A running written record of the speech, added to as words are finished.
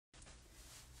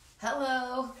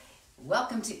Hello,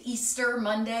 welcome to Easter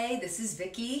Monday. This is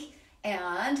Vicki,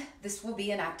 and this will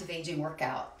be an active aging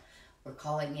workout. We're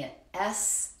calling it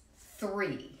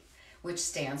S3, which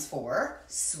stands for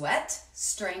Sweat,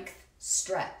 Strength,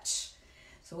 Stretch.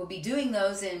 So we'll be doing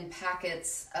those in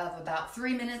packets of about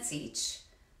 3 minutes each.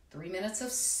 3 minutes of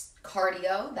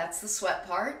cardio, that's the sweat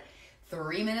part.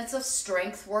 3 minutes of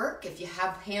strength work. If you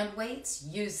have hand weights,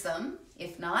 use them.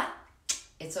 If not,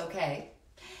 it's okay.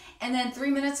 And then 3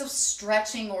 minutes of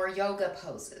stretching or yoga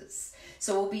poses.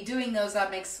 So we'll be doing those. That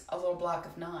makes a little block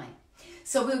of 9.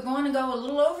 So we're going to go a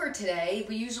little over today.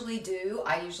 I usually do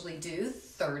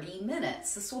 30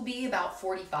 minutes. This will be about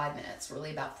 45 minutes,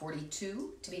 really about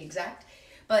 42 to be exact.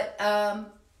 But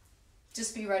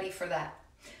just be ready for that.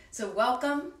 So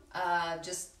welcome,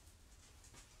 just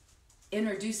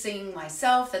introducing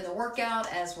myself and the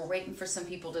workout as we're waiting for some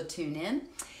people to tune in.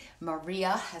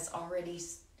 Maria has already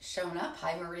shown up.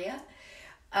 Hi, Maria.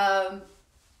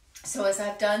 So as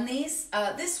I've done these,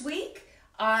 this week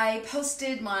I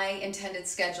posted my intended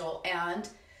schedule, and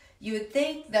you would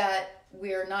think that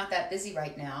we're not that busy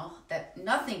right now, that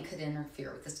nothing could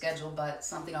interfere with the schedule, but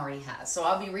something already has. So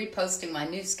I'll be reposting my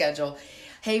new schedule.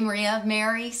 Hey, Maria,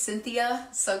 Mary, Cynthia,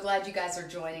 so glad you guys are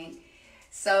joining.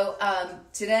 So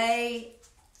today,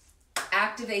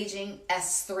 active aging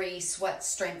S3, sweat,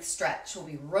 strength, stretch. We'll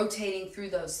be rotating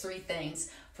through those 3 things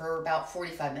for about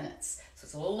 45 minutes. So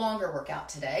it's a little longer workout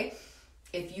today.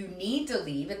 If you need to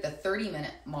leave at the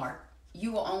 30-minute mark,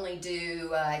 you will only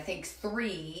do, I think,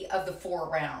 3 of the 4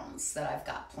 rounds that I've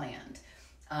got planned.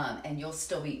 And you'll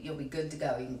be good to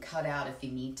go. You can cut out if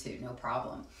you need to, no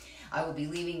problem. I will be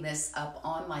leaving this up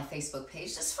on my Facebook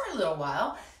page just for a little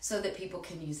while so that people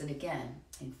can use it again.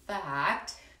 In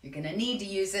fact, you're going to need to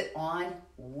use it on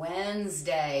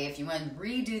Wednesday if you want to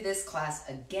redo this class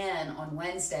again on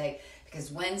Wednesday,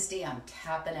 because Wednesday I'm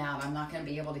tapping out. I'm not going to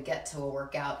be able to get to a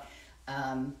workout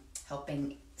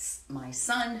helping my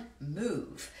son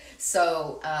move.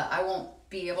 So I won't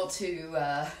be able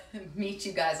to meet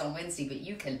you guys on Wednesday, but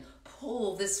you can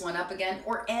pull this one up again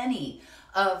or any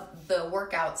of the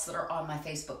workouts that are on my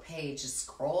Facebook page. Just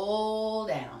scroll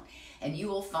down and you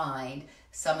will find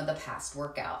some of the past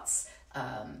workouts.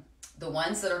 The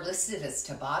ones that are listed as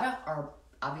Tabata are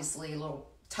obviously a little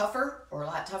tougher or a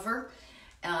lot tougher.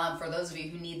 For those of you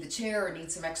who need the chair or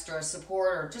need some extra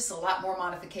support or just a lot more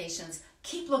modifications,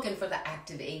 keep looking for the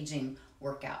active aging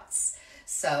workouts.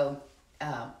 So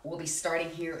we'll be starting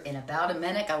here in about a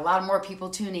minute. Got a lot more people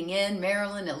tuning in.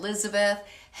 Marilyn, Elizabeth,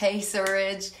 hey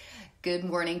Surridge, good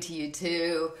morning to you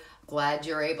too. Glad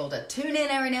you're able to tune in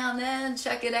every now and then,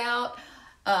 check it out.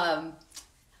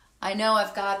 I know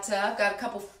I've got a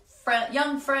couple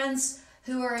young friends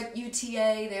who are at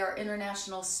UTA. They are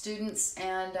international students,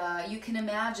 and you can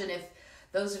imagine if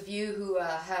those of you who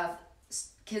have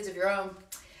kids of your own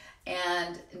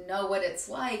and know what it's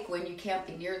like when you can't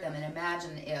be near them, and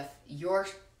imagine if your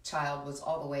child was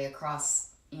all the way across,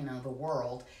 the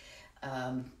world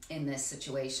in this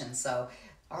situation. So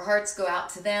our hearts go out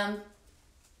to them.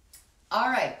 All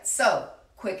right, so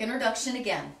quick introduction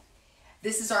again.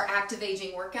 This is our active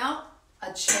aging workout.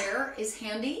 A chair is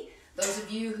handy. Those of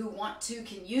you who want to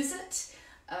can use it.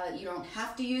 You don't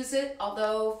have to use it,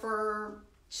 although for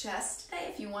chest day,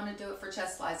 if you want to do it for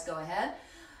chest flies, go ahead.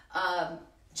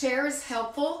 Chair is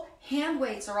helpful. Hand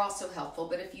weights are also helpful,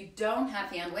 but if you don't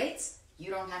have hand weights, you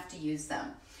don't have to use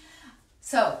them.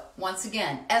 So once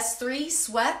again, S3,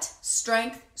 sweat,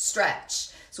 strength, stretch.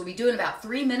 So we'll be doing about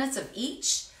 3 minutes of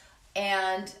each,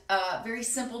 and very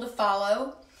simple to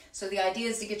follow. So the idea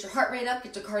is to get your heart rate up,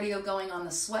 get your cardio going on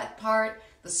the sweat part.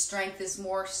 The strength is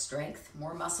more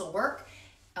muscle work.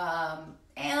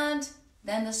 And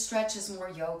then the stretch is more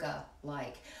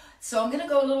yoga-like. So I'm going to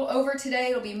go a little over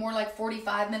today. It'll be more like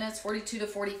 45 minutes, 42 to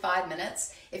 45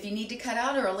 minutes. If you need to cut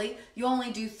out early, you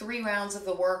only do 3 rounds of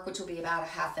the work, which will be about a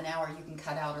half an hour. You can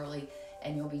cut out early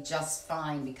and you'll be just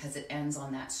fine because it ends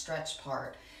on that stretch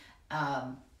part.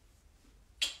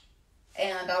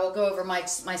 And I will go over my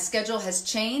schedule has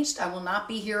changed. I will not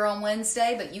be here on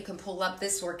Wednesday, but you can pull up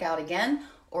this workout again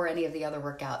or any of the other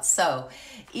workouts. So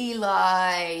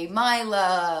Eli,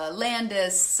 Mila,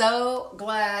 Landis, so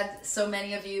glad so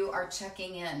many of you are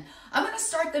checking in. I'm going to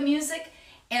start the music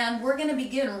and we're going to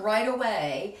begin right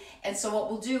away. And so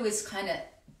what we'll do is kind of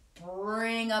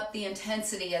bring up the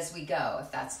intensity as we go,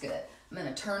 if that's good. I'm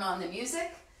going to turn on the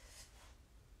music.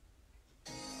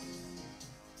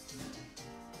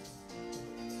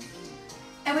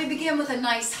 And we begin with a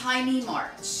nice high knee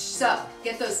march. So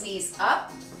get those knees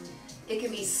up. It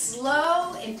can be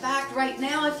slow. In fact, right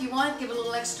now, if you want, give it a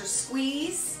little extra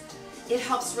squeeze. It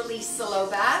helps release the low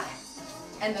back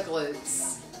and the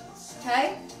glutes.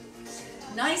 Okay?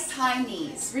 Nice high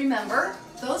knees. Remember,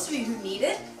 those of you who need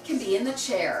it can be in the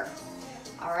chair.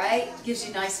 All right, gives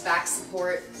you nice back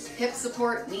support, hip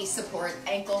support, knee support,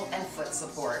 ankle and foot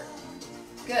support.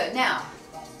 Good, now,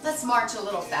 let's march a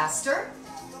little faster.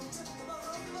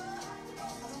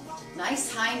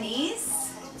 Nice high knees.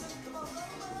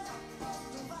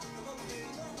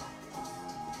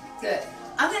 Good.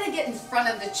 I'm gonna get in front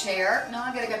of the chair. No,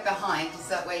 I'm gonna get behind, because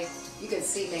that way you can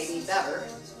see maybe better.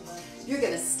 You're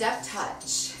gonna step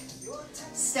touch.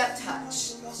 Step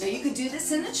touch. Now you could do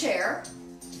this in the chair.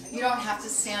 You don't have to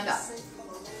stand up.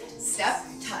 Step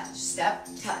touch, step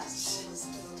touch.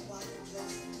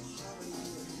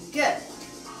 Good.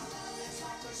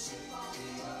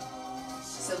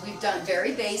 So we've done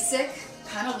very basic,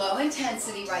 kind of low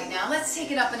intensity right now. Let's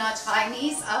take it up a notch. High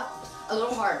knees up, a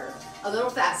little harder, a little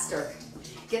faster.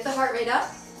 Get the heart rate up.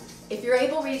 If you're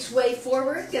able, reach way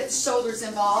forward, get the shoulders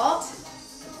involved.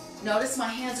 Notice my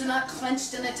hands are not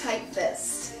clenched in a tight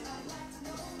fist.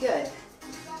 Good.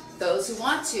 Those who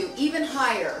want to, even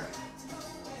higher.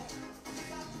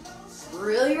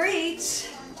 Really reach.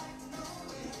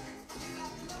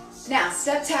 Now,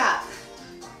 step tap.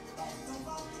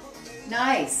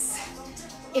 Nice.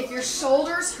 If your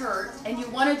shoulders hurt and you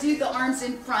want to do the arms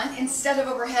in front instead of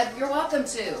overhead, you're welcome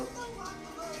to.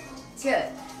 Good.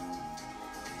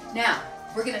 Now,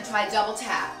 we're going to try double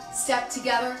tap. Step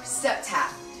together, step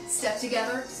tap. Step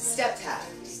together, step tap.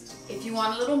 If you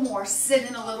want a little more, sit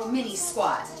in a little mini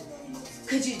squat.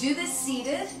 Could you do this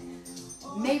seated?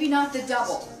 Maybe not the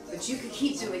double, but you could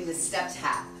keep doing the step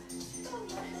tap.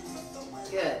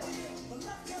 Good.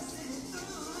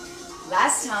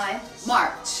 Last time,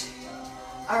 march.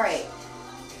 All right,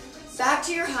 back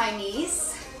to your high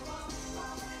knees.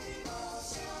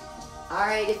 All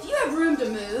right, if you have room to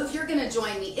move, you're gonna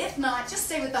join me. If not, just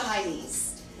stay with the high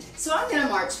knees. So I'm gonna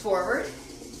march forward,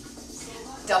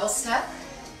 double step,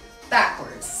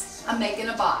 backwards. I'm making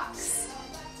a box.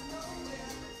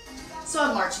 So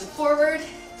I'm marching forward,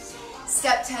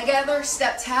 step together,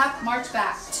 step tap, march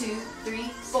back, 2, 3,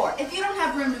 4. If you don't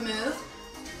have room to move,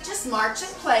 just march in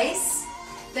place,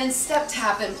 then step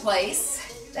tap in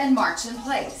place, then march in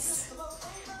place.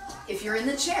 If you're in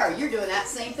the chair, you're doing that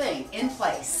same thing, in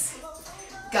place.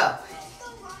 Go.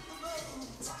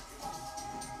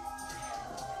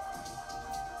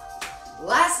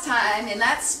 Last time in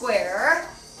that square.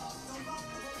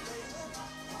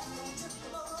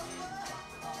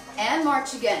 And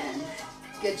march again.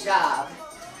 Good job.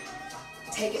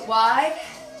 Take it wide.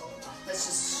 Let's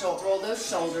just roll those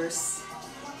shoulders.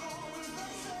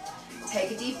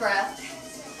 Take a deep breath.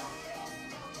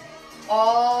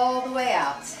 All the way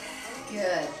out.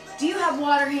 Good. Do you have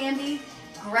water handy?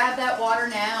 Grab that water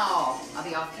now. I'll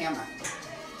be off camera.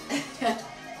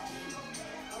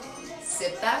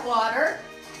 Sip that water.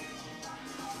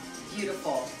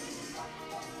 Beautiful.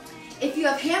 If you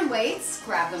have hand weights,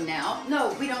 grab them now.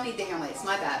 No, we don't need the hand weights,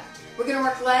 my bad. We're gonna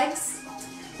work legs.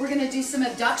 We're gonna do some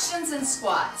abductions and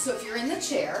squats. So if you're in the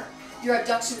chair, your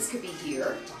abductions could be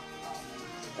here,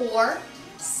 or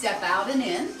step out and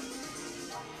in,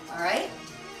 all right?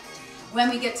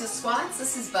 When we get to squats,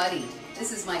 this is Buddy.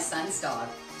 This is my son's dog.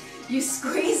 You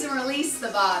squeeze and release the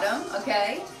bottom,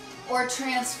 okay? Or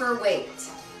transfer weight,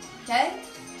 okay?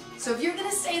 So if you're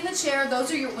gonna stay in the chair,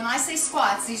 those are your, when I say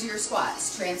squats, these are your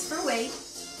squats. Transfer weight,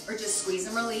 or just squeeze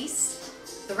and release.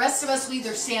 The rest of us will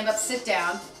either stand up, sit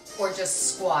down, or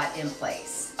just squat in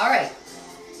place. All right,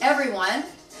 everyone,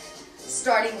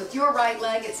 starting with your right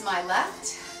leg, it's my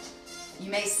left. You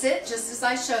may sit just as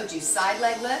I showed you, side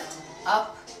leg lift,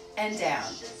 up and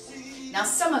down. Now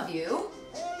some of you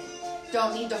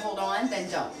don't need to hold on, then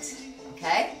don't,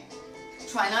 okay?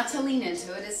 Try not to lean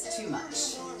into it, it's too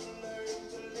much.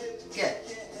 Good.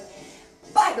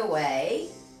 By the way,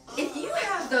 if you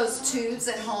have those tubes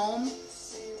at home,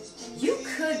 you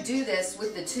could do this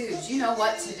with the tubes. You know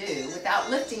what to do. Without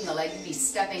lifting the leg, you'd be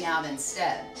stepping out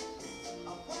instead.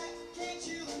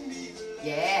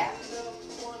 Yeah.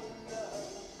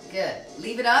 Good.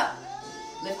 Leave it up.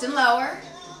 Lift and lower.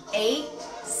 8,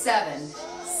 7,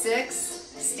 6,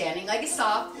 standing leg is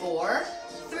soft. 4,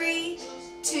 3,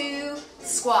 2,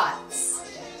 squats.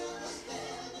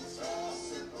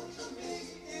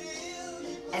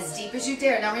 As deep as you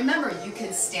dare. Now remember, you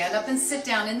can stand up and sit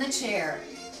down in the chair.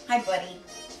 Hi, Buddy.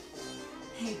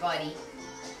 Hey, Buddy.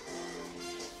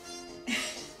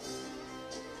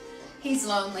 He's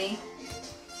lonely.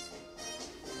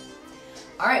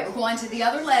 All right, we're going to the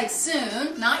other leg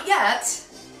soon. Not yet.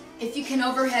 If you can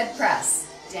overhead press.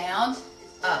 Down,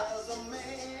 up.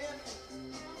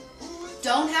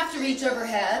 Don't have to reach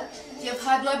overhead. If you have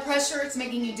high blood pressure, it's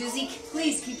making you dizzy,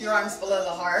 please keep your arms below the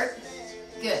heart.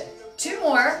 Good. 2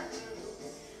 more.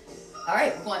 All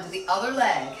right, we're going to the other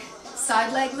leg.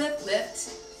 Side leg lift,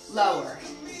 lift, lower.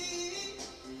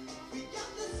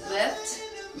 Lift,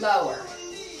 lower.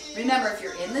 Remember, if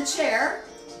you're in the chair,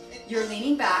 you're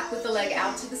leaning back with the leg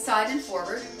out to the side and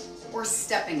forward, or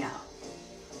stepping out.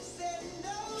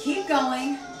 Keep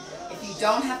going. If you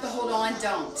don't have to hold on,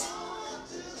 don't.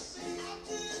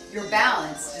 Your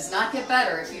balance does not get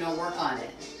better if you don't work on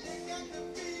it.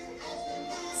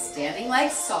 Standing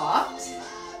legs soft.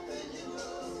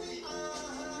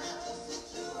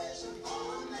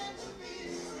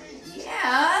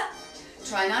 Yeah.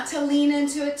 Try not to lean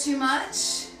into it too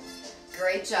much.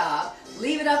 Great job.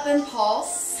 Leave it up and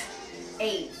pulse.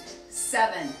 8,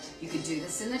 7. You could do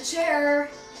this in the chair.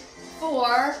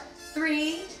 4,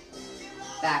 3.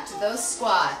 Back to those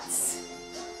squats.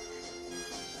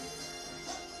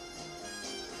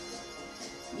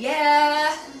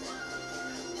 Yeah.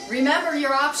 Remember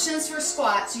your options for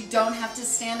squats. You don't have to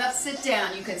stand up, sit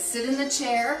down. You can sit in the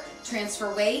chair,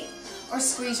 transfer weight, or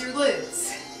squeeze your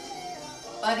glutes.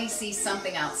 Buddy sees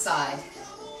something outside.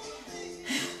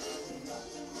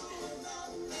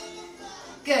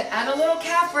 Good. Add a little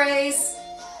calf raise.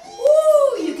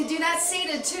 Woo! You could do that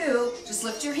seated too. Just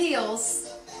lift your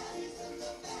heels.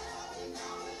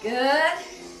 Good.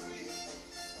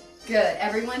 Good.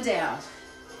 Everyone down.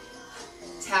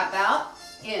 Tap out,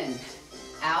 in,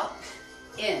 out,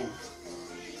 in.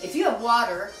 If you have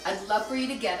water, I'd love for you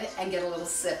to get it and get a little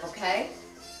sip, okay?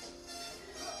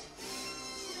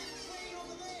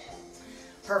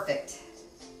 Perfect.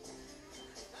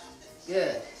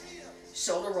 Good.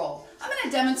 Shoulder roll. I'm going to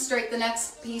demonstrate the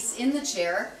next piece in the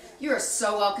chair. You are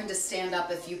so welcome to stand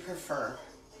up if you prefer.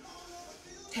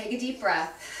 Take a deep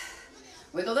breath.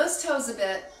 Wiggle those toes a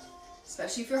bit,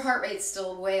 especially if your heart rate's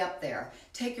still way up there.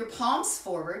 Take your palms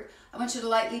forward. I want you to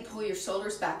lightly pull your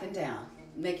shoulders back and down.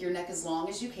 Make your neck as long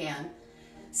as you can.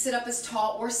 Sit up as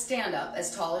tall or stand up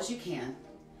as tall as you can.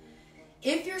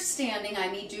 If you're standing, I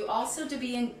need you also to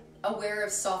be aware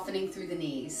of softening through the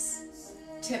knees.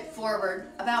 Tip forward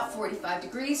about 45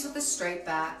 degrees with a straight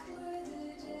back.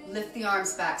 Lift the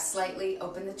arms back slightly,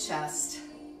 open the chest.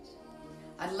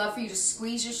 I'd love for you to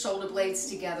squeeze your shoulder blades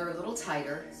together a little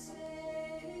tighter.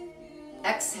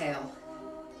 Exhale.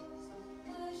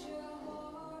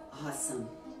 Awesome.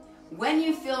 When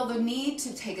you feel the need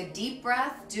to take a deep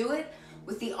breath, do it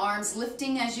with the arms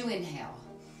lifting as you inhale.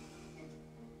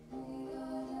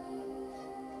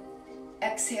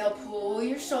 Exhale, pull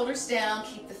your shoulders down,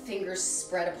 keep the fingers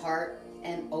spread apart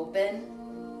and open.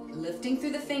 Lifting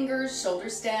through the fingers,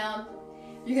 shoulders down.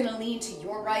 You're gonna lean to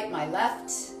your right, my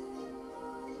left.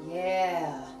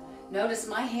 Yeah. Notice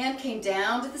my hand came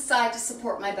down to the side to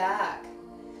support my back.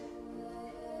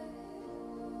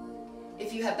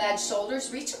 If you have bad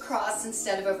shoulders, reach across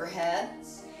instead of overhead.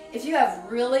 If you have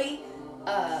really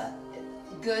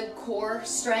good core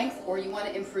strength, or you want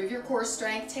to improve your core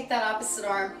strength, take that opposite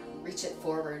arm, reach it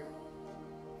forward.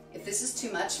 If this is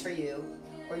too much for you,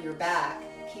 or your back,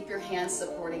 keep your hands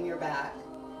supporting your back.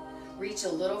 Reach a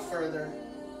little further.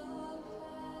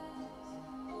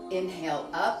 Inhale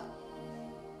up.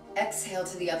 Exhale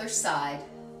to the other side.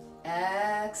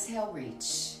 Exhale,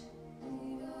 reach.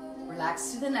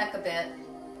 Relax through the neck a bit.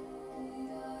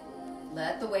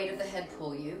 Let the weight of the head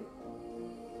pull you.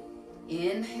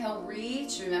 Inhale,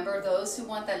 reach. Remember, those who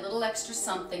want that little extra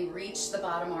something, reach the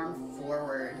bottom arm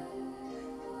forward.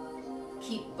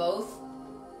 Keep both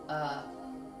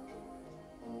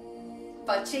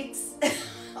butt cheeks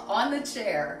on the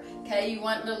chair. Okay, you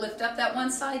want to lift up that one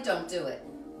side? Don't do it.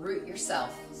 Root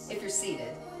yourself if you're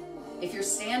seated. If you're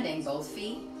standing, both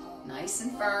feet nice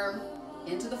and firm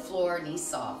into the floor, knees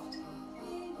soft.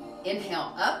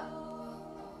 Inhale up.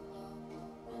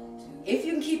 If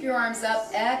you can keep your arms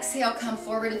up, exhale, come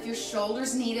forward. If your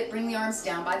shoulders need it, bring the arms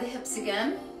down by the hips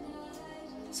again.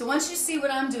 So once you see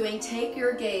what I'm doing, take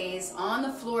your gaze on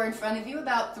the floor in front of you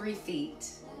about 3 feet.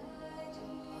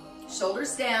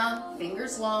 Shoulders down,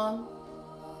 fingers long.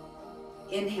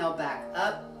 Inhale back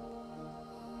up.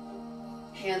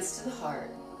 Hands to the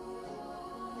heart.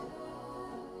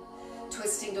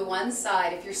 Twisting to one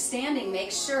side. If you're standing,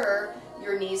 make sure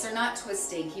your knees are not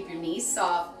twisting. Keep your knees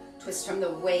soft. Twist from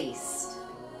the waist.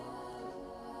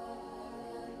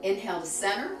 Inhale to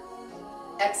center.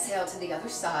 Exhale to the other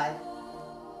side.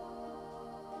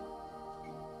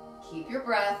 Keep your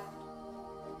breath.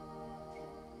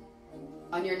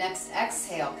 On your next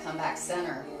exhale, come back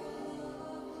center.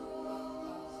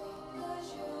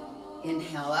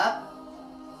 Inhale up.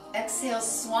 Exhale,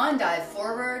 swan dive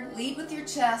forward. Lead with your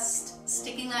chest,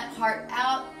 sticking that heart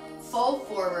out. Fold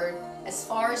forward as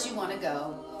far as you want to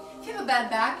go. If you have a bad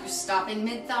back, you're stopping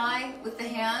mid-thigh with the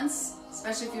hands,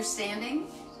 especially if you're standing.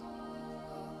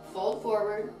 Fold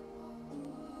forward.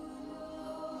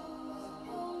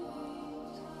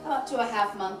 Come up to a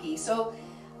half monkey. So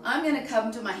I'm going to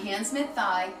come to my hands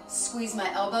mid-thigh, squeeze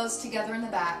my elbows together in the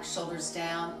back, shoulders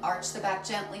down, arch the back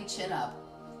gently, chin up.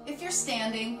 If you're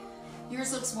standing,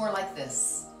 yours looks more like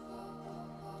this.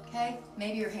 Okay?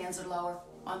 Maybe your hands are lower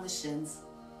on the shins.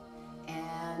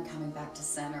 And coming back to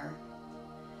center.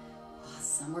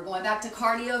 Awesome. We're going back to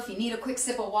cardio. If you need a quick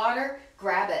sip of water,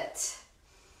 grab it.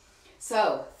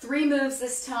 So 3 moves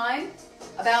this time,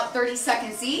 about 30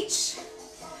 seconds each.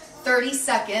 30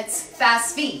 seconds,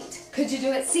 fast feet. Could you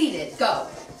do it seated? Go.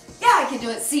 Yeah, I can do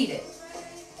it seated.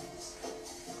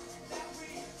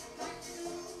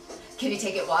 Can you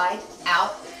take it wide?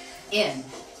 Out, in,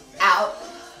 out,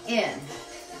 in.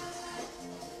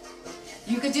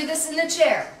 You could do this in the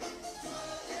chair.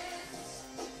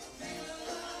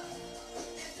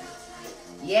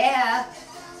 Yeah.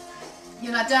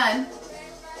 You're not done.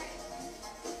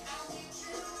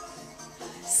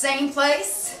 Same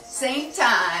place, same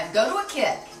time. Go to a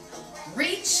kick.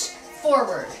 Reach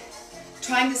forward.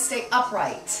 Trying to stay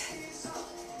upright.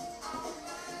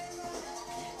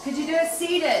 Could you do it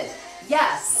seated?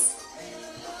 Yes.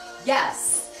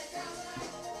 Yes.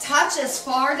 Touch as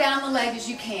far down the leg as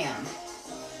you can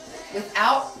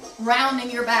without rounding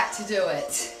your back to do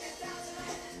it.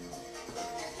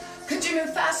 Could you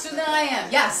move faster than I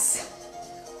am? Yes.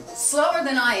 Slower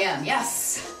than I am?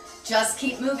 Yes. Just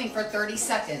keep moving for 30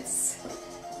 seconds.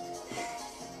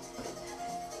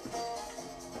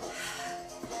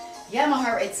 Yeah, my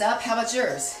heart rate's up. How about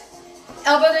yours?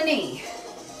 Elbow to knee.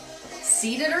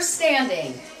 Seated or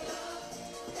standing.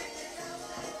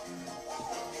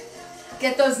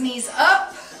 Get those knees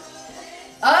up,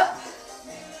 up.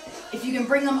 If you can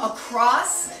bring them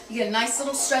across, you get a nice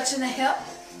little stretch in the hip.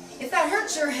 If that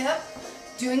hurts your hip,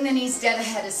 doing the knees dead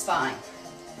ahead is fine.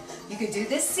 You could do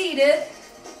this seated.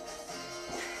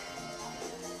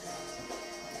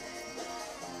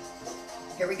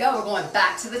 Here we go, we're going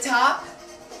back to the top.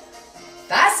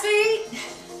 Fast feet.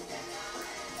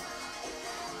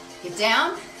 Get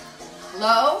down,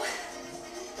 low.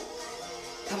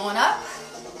 Come on up.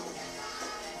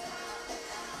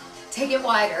 Take it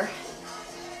wider.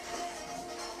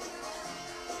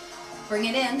 Bring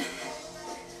it in.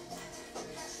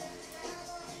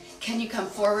 Can you come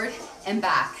forward and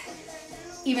back?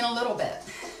 Even a little bit.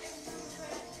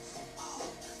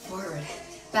 Forward,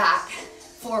 back,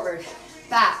 forward,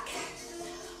 back.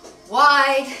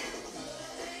 Wide.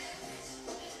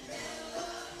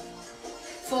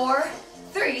 4,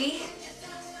 3.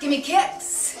 Give me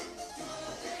kicks.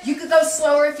 You could go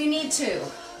slower if you need to.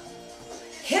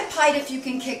 Hip height if you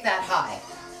can kick that high.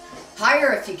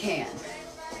 Higher if you can.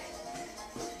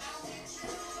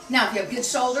 Now, if you have good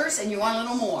shoulders and you want a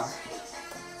little more,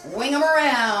 wing them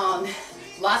around.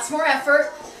 Lots more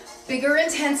effort, bigger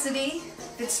intensity.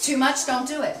 If it's too much, don't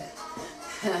do it.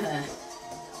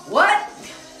 What?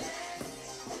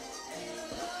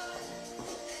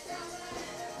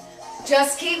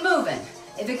 Just keep moving.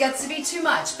 If it gets to be too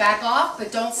much, back off,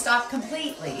 but don't stop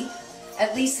completely.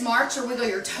 At least march or wiggle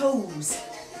your toes.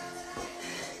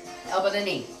 Elbow to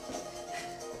knee.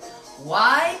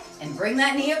 Wide, and bring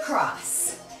that knee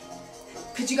across.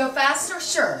 Could you go faster?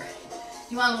 Sure.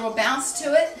 You want a little bounce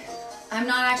to it? I'm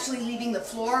not actually leaving the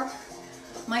floor.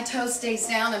 My toe stays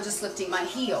down, I'm just lifting my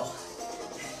heel.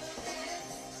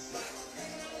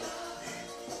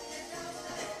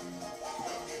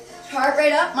 Heart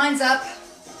rate up, mine's up.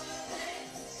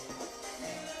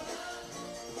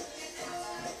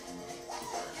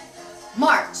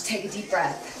 March, take a deep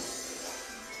breath.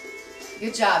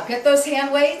 Good job. Get those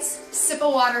hand weights, sip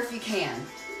of water if you can.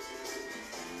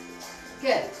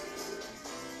 Good.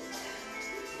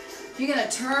 You're going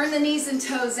to turn the knees and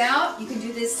toes out. You can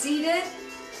do this seated.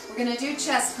 We're going to do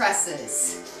chest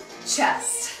presses.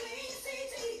 Chest.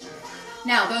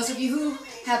 Now, those of you who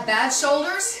have bad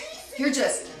shoulders, you're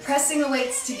just pressing the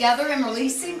weights together and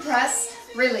releasing. Press,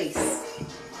 release.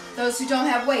 Those who don't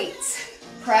have weights,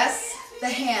 press the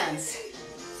hands.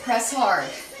 Press hard.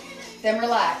 Then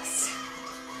relax.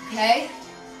 Okay?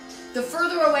 The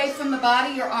further away from the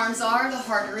body your arms are, the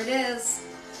harder it is.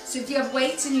 So if you have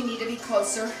weights and you need to be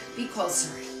closer, be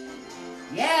closer.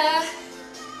 Yeah.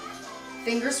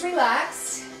 Fingers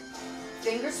relaxed.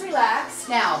 Fingers relaxed.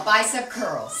 Now, bicep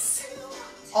curls.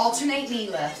 Alternate knee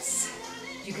lifts.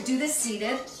 You could do this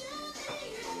seated.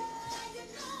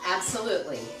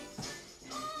 Absolutely.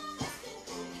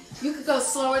 You could go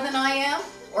slower than I am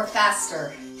or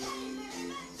faster.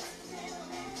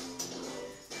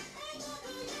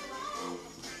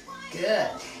 Good.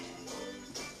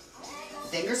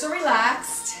 Fingers are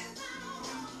relaxed.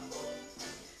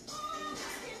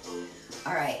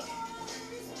 All right.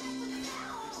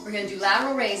 We're going to do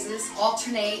lateral raises,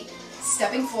 alternate,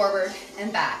 stepping forward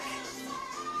and back.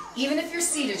 Even if you're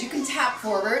seated, you can tap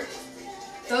forward.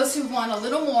 Those who want a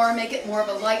little more, make it more of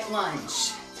a light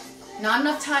lunge. Not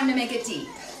enough time to make it deep.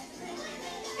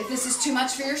 If this is too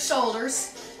much for your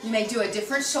shoulders, you may do a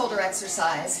different shoulder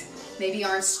exercise. Maybe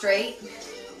arms straight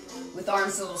with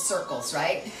arms little circles,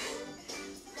 right?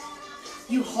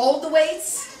 You hold the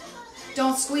weights,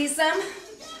 don't squeeze them.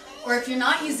 Or if you're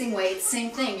not using weights,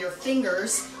 same thing. Your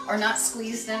fingers are not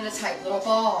squeezed in a tight little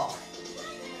ball.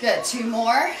 Good, 2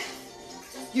 more.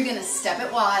 You're gonna step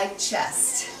it wide,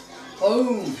 chest.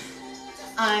 Boom.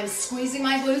 I'm squeezing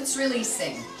my glutes,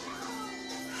 releasing.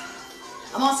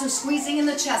 I'm also squeezing in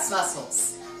the chest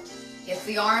muscles. If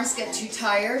the arms get too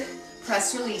tired,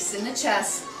 press release in the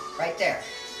chest, right there.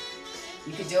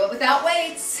 You can do it without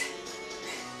weights.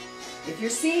 If you're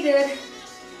seated,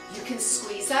 you can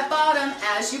squeeze that bottom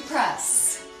as you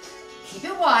press. Keep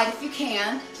it wide if you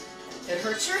can. If it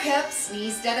hurts your hips,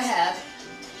 knees dead ahead.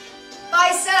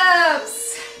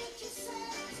 Biceps.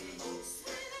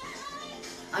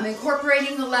 I'm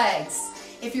incorporating the legs.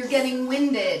 If you're getting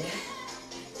winded,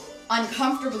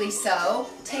 uncomfortably so,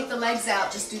 take the legs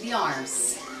out, just do the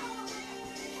arms.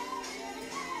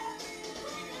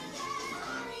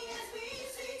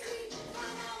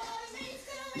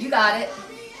 You got it.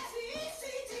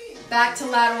 Back to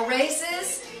lateral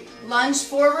raises, lunge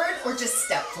forward or just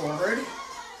step forward,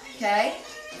 okay?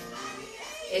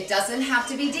 It doesn't have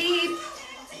to be deep.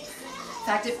 In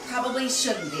fact, it probably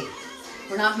shouldn't be.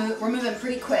 We're moving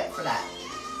pretty quick for that.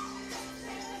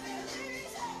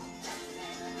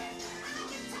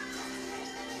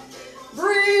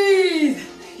 Breathe.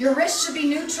 Your wrist should be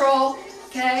neutral,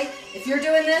 okay? If you're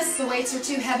doing this, the weights are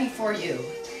too heavy for you.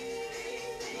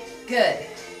 Good.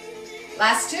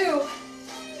 Last 2.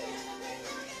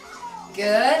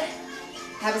 Good.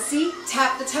 Have a seat,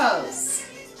 tap the toes.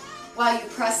 While you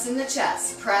press in the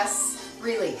chest. Press,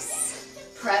 release.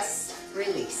 Press,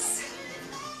 release.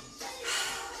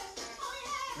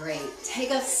 Great.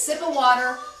 Take a sip of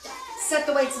water. Set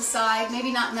the weights aside,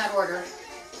 maybe not in that order.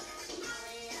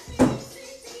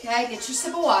 Okay, get your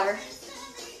sip of water.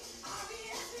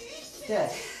 Good.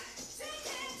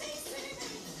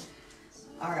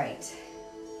 All right.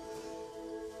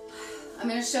 I'm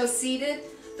going to show seated.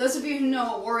 Those of you who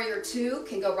know a Warrior Two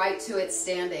can go right to it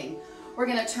standing. We're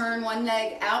going to turn one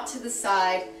leg out to the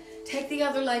side. Take the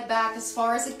other leg back as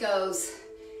far as it goes.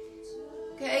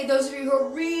 Okay, those of you who are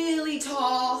really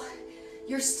tall,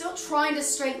 you're still trying to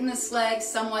straighten this leg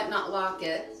somewhat, not lock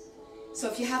it. So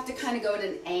if you have to kind of go at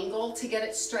an angle to get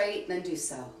it straight, then do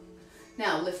so.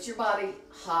 Now lift your body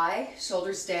high,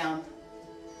 shoulders down.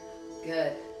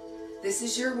 Good. This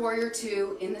is your Warrior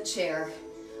Two in the chair.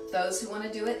 Those who want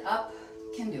to do it up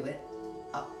can do it.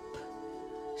 Up.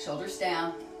 Shoulders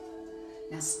down.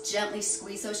 Now gently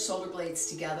squeeze those shoulder blades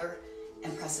together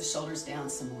and press the shoulders down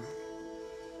some more.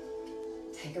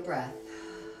 Take a breath.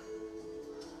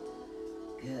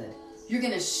 Good. You're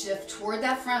going to shift toward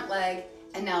that front leg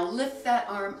and now lift that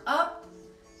arm up,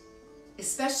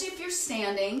 especially if you're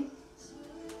standing.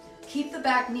 Keep the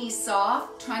back knee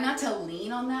soft. Try not to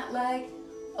lean on that leg.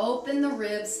 Open the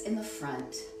ribs in the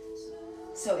front.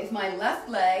 So if my left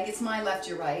leg, it's my left,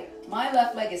 your right. My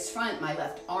left leg is front, my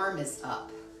left arm is up.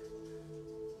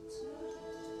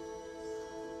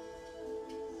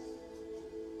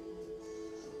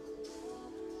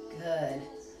 Good.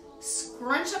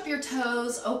 Scrunch up your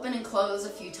toes, open and close a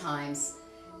few times.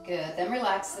 Good, then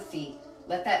relax the feet.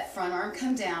 Let that front arm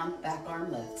come down, back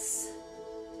arm lifts.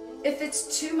 If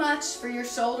it's too much for your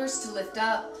shoulders to lift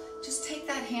up, just take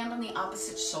that hand on the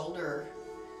opposite shoulder.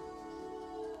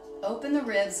 Open the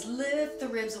ribs, lift the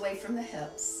ribs away from the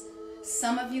hips.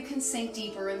 Some of you can sink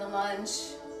deeper in the lunge.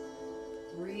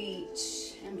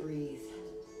 Reach and breathe.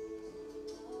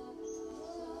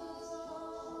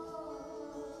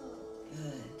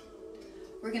 Good.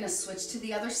 We're going to switch to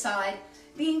the other side.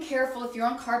 Being careful, if you're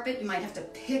on carpet, you might have to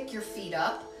pick your feet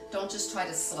up. Don't just try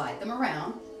to slide them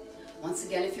around. Once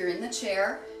again, if you're in the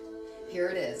chair, here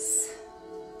it is.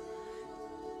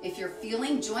 If you're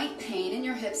feeling joint pain in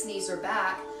your hips, knees, or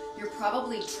back, you're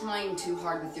probably trying too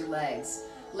hard with your legs.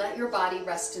 Let your body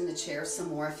rest in the chair some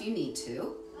more if you need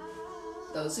to.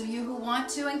 Those of you who want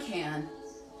to and can,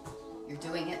 you're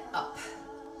doing it up.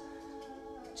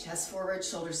 Chest forward,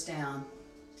 shoulders down.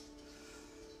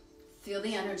 Feel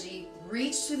the energy.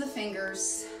 Reach through the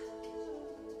fingers.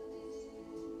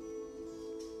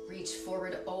 Reach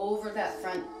forward over that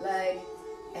front leg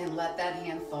and let that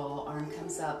hand fall. Arm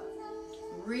comes up.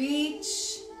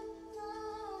 Reach.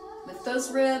 Lift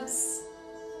those ribs.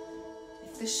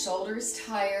 If the shoulder is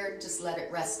tired, just let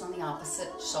it rest on the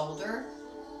opposite shoulder.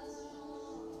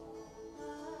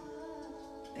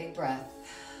 Big breath.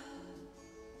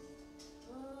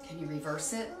 Can you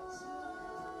reverse it?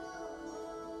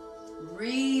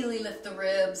 Really lift the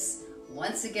ribs.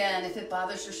 Once again, if it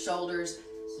bothers your shoulders,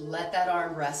 let that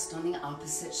arm rest on the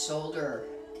opposite shoulder.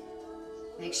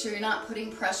 Make sure you're not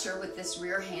putting pressure with this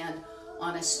rear hand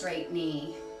on a straight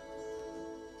knee.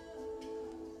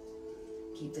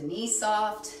 Keep the knee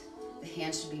soft. The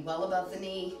hand should be well above the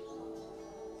knee.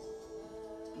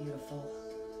 Beautiful.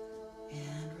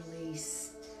 And release.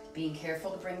 Being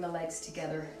careful to bring the legs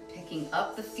together. Picking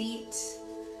up the feet.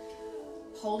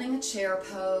 Holding a chair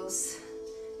pose.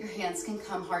 Your hands can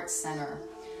come heart center.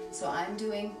 So I'm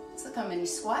doing, it's like a mini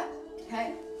squat,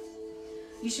 okay?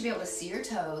 You should be able to see your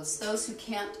toes. Those who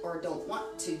can't or don't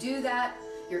want to do that,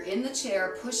 you're in the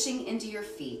chair pushing into your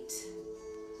feet.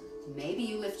 Maybe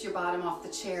you lift your bottom off the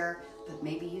chair, but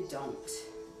maybe you don't.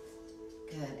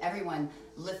 Good. Everyone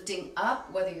lifting up,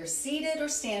 whether you're seated or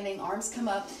standing, arms come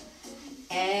up.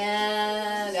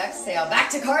 And exhale. Back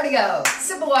to cardio.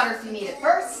 Sip of water if you need it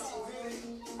first.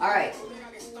 All right.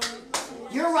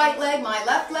 Your right leg, my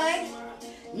left leg.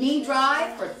 Knee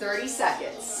drive for 30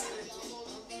 seconds.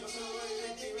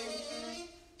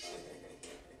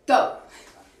 Go.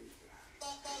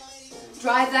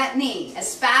 Drive that knee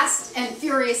as fast and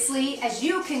furiously as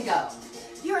you can go.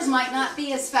 Yours might not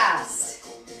be as fast.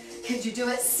 Could you do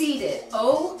it seated?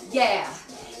 Oh, yeah.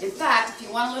 In fact, if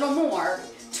you want a little more,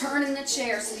 turn in the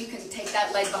chair so you can take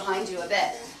that leg behind you a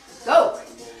bit. Go.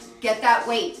 Get that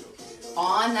weight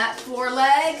on that floor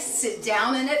leg. Sit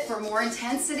down in it for more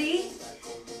intensity.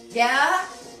 Yeah.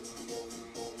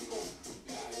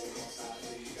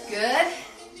 Good.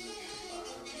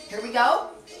 Here we go.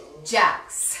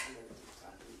 Jacks.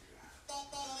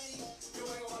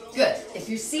 Good. If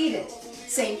you're seated,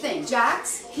 same thing.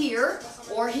 Jacks here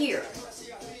or here.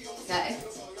 Okay.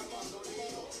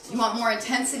 You want more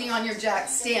intensity on your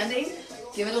jacks standing?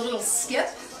 Give it a little skip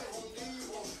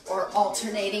or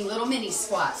alternating little mini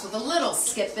squats with a little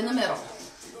skip in the middle.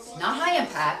 Not high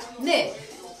impact, mid.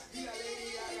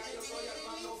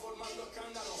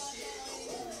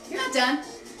 You're not done.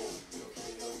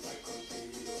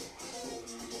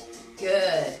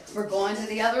 Good. We're going to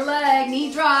the other leg.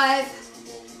 Knee drive.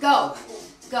 Go.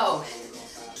 Go.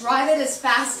 Drive it as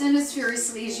fast and as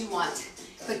furiously as you want.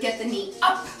 But get the knee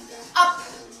up. Up.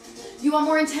 You want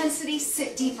more intensity?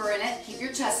 Sit deeper in it. Keep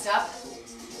your chest up.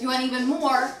 You want even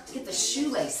more? Get the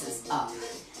shoelaces up.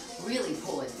 Really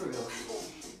pull it through.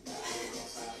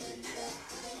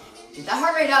 Get the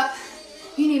heart rate up.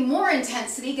 You need more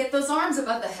intensity. Get those arms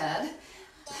above the head.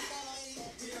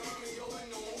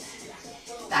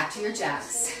 Back to your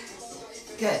jacks.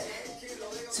 Good.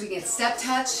 So we get step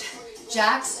touch,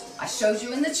 jacks. I showed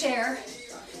you in the chair.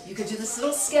 You could do this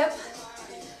little skip.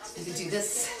 You could do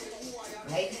this,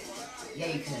 right? Yeah,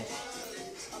 you could.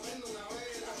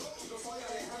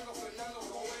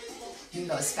 You can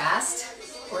go as fast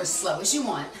or as slow as you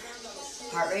want.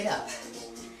 Heart rate up.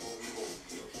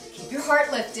 Keep your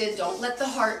heart lifted. Don't let the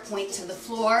heart point to the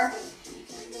floor.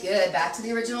 Good. Back to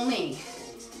the original knee.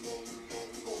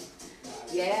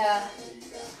 Yeah.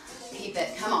 Keep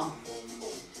it. Come on.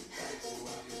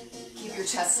 Keep your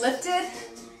chest lifted.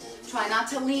 Try not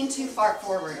to lean too far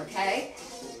forward, okay?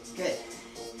 Good.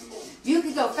 You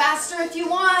could go faster if you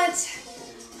want.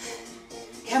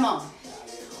 Come on.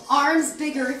 Arms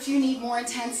bigger if you need more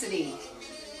intensity.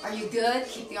 Are you good?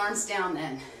 Keep the arms down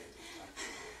then.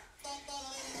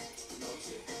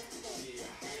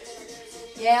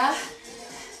 Yeah?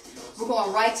 We're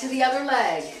going right to the other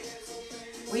leg.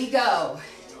 We go.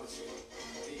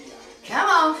 Come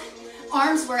on.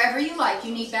 Arms wherever you like.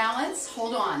 You need balance?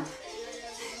 Hold on.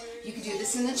 You can do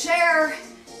this in the chair.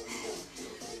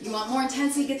 You want more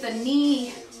intensity? Get the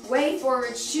knee way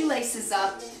forward, shoelaces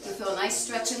up. You'll feel a nice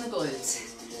stretch in the glutes.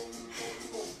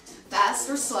 Fast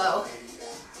or slow.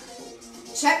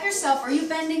 Check yourself. Are you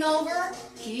bending over?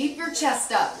 Keep your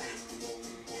chest up.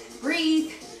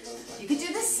 Breathe. You can do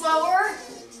this slower.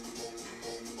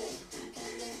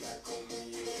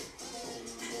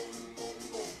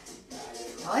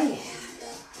 Oh yeah.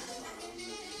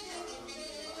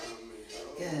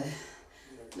 Good.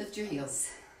 Lift your heels.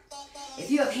 If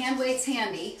you have hand weights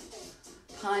handy,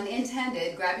 pun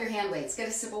intended, grab your hand weights. Get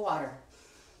a sip of water.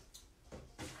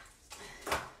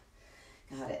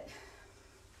 Got it.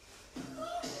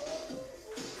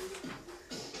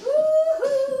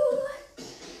 Woo-hoo.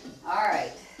 All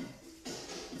right.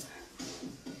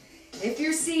 If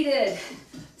you're seated,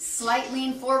 slight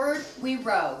lean forward, we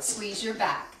row. Squeeze your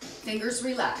back. Fingers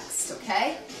relaxed,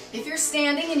 okay? If you're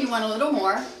standing and you want a little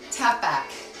more, tap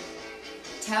back.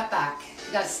 Tap back.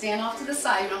 You gotta stand off to the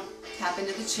side, you don't tap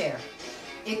into the chair.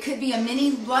 It could be a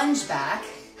mini lunge back.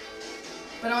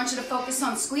 but I want you to focus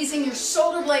on squeezing your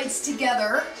shoulder blades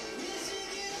together.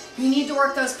 You need to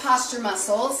work those posture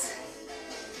muscles.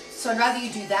 So I'd rather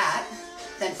you do that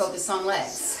than focus on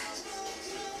legs.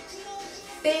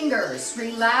 Fingers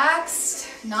relaxed,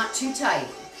 not too tight.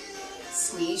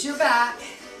 Squeeze your back.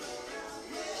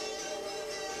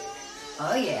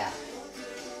 Oh yeah.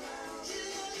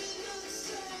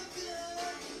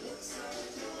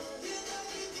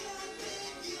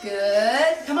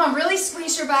 Good. Come on, really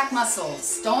squeeze your back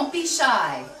muscles. Don't be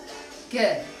shy.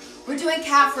 Good. We're doing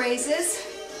calf raises,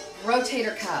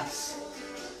 rotator cuff,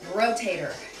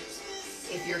 rotator.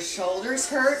 If your shoulders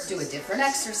hurt, do a different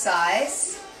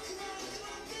exercise.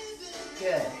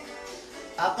 Good.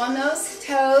 Up on those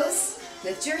toes,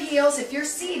 lift your heels. If you're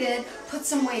seated, put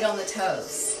some weight on the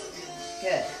toes.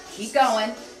 Good. Keep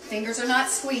going. Fingers are not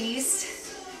squeezed.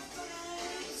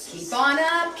 Keep on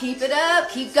up, keep it up,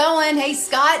 keep going. Hey,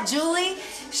 Scott, Julie,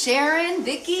 Sharon,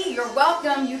 Vicki, you're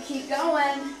welcome. You keep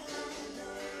going.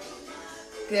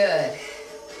 Good.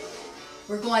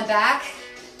 We're going back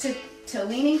to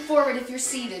leaning forward if you're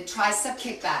seated, tricep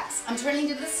kickbacks. I'm turning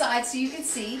to the side so you can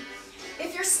see.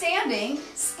 If you're standing,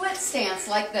 split stance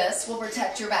like this will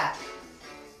protect your back.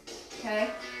 Okay?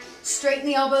 Straighten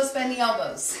the elbows, bend the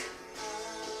elbows.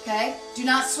 Okay? Do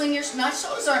not swing your,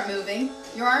 shoulders aren't moving.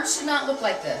 Your arms should not look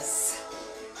like this.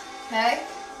 Okay?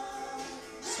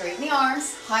 Straighten the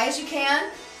arms, high as you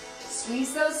can.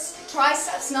 Squeeze those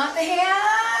triceps, not the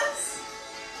hands.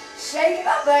 Shake it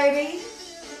up, baby.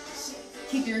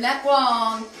 Keep your neck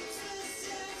long.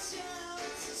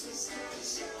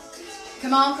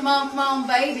 Come on, come on, come on,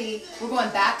 baby. We're going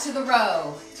back to the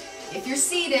row. If you're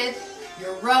seated,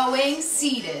 you're rowing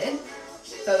seated.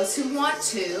 Those who want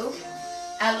to,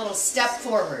 add a little step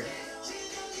forward.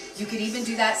 You could even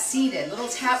do that seated. Little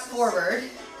tap forward.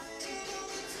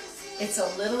 It's a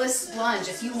littlest lunge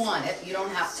if you want it. You don't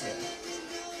have to.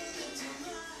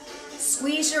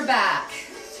 Squeeze your back.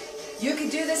 You can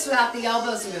do this without the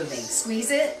elbows moving.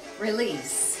 Squeeze it,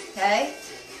 release, okay?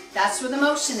 That's where the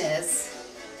motion is.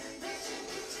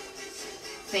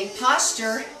 Think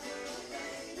posture.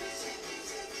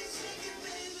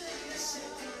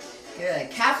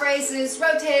 Good. Calf raises,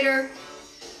 rotator.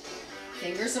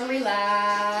 Fingers are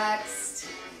relaxed.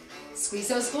 Squeeze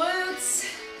those glutes.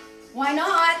 Why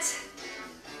not?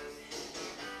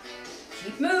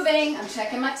 Keep moving. I'm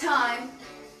checking my time.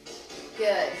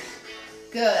 Good.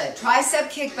 Good. Tricep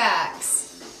kickbacks.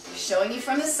 Showing you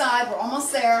from the side. We're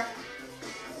almost there.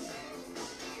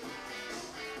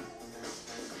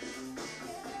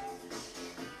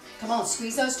 Come on,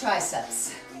 squeeze those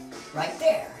triceps. Right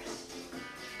there.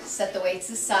 Set the weights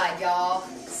aside, y'all.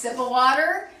 Sip of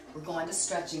water. We're going to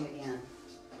stretching again.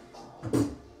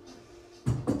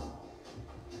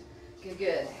 Good,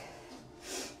 good.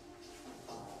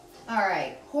 All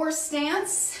right, horse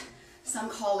stance. Some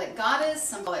call it goddess,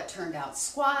 some call it turned out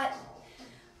squat.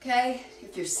 Okay,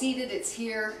 if you're seated, it's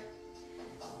here.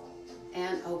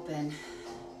 And open.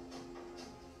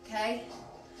 Okay,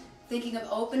 thinking of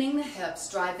opening the hips,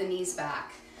 drive the knees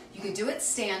back. You could do it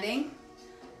standing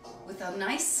with a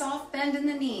nice soft bend in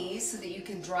the knees so that you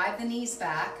can drive the knees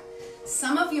back.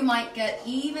 Some of you might get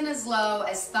even as low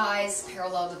as thighs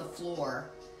parallel to the floor,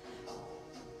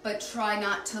 but try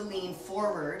not to lean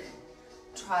forward.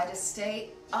 Try to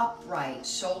stay upright,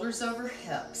 shoulders over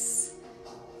hips.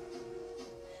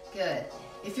 Good.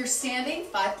 If you're standing,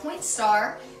 5-point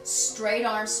star, straight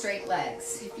arms, straight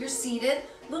legs. If you're seated,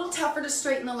 a little tougher to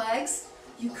straighten the legs.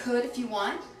 You could, if you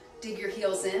want, dig your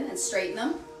heels in and straighten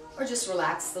them, or just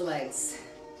relax the legs.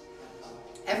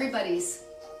 Everybody's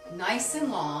nice and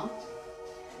long,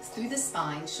 through the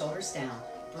spine, shoulders down.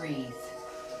 Breathe.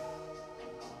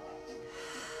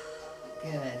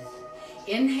 Good.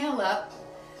 Inhale up.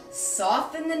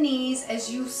 Soften the knees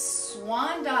as you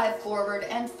swan dive forward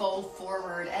and fold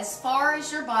forward as far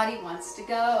as your body wants to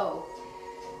go.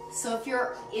 So if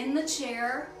you're in the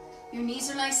chair, your knees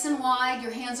are nice and wide,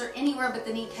 your hands are anywhere but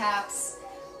the kneecaps.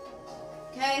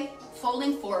 Okay,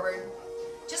 folding forward.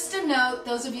 Just a note,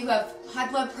 those of you who have high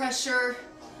blood pressure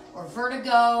or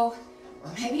vertigo,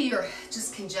 or maybe you're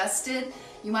just congested,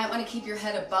 you might want to keep your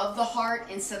head above the heart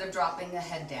instead of dropping the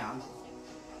head down.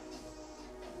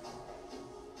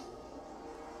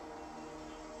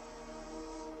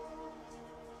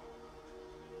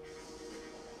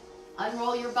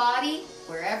 Unroll your body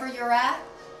wherever you're at.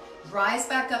 Rise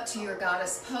back up to your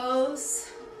goddess pose.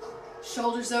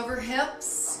 Shoulders over hips.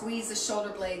 Squeeze the shoulder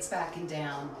blades back and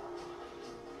down.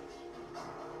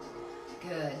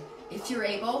 Good. If you're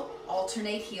able,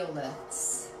 alternate heel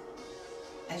lifts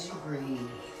as you breathe.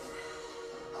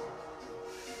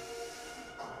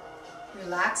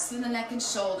 Relax through the neck and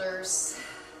shoulders.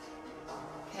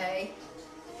 okay?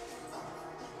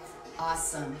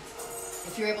 Awesome.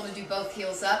 If you're able to do both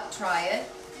heels up, try it.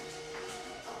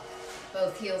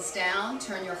 Both heels down,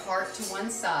 turn your heart to one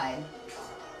side.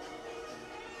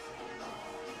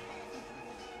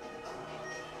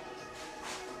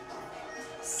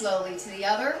 Slowly to the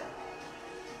other.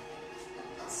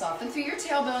 Soften through your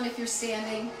tailbone if you're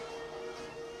standing.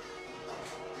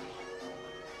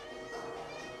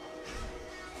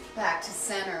 Back to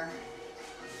center.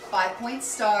 5-point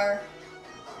star.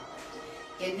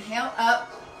 Inhale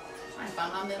up. Trying to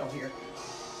find my middle here.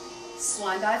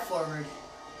 Swan dive forward.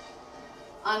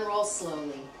 Unroll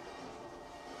slowly.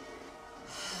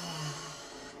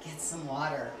 Get some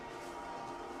water.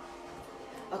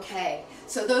 Okay,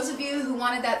 so those of you who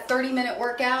wanted that 30-minute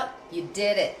workout, you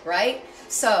did it, right?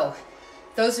 So,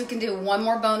 those who can do one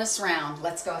more bonus round,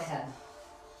 let's go ahead.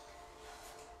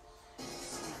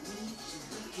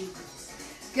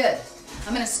 Good.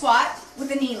 I'm going to squat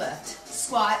with a knee lift.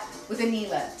 Squat with a knee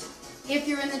lift. If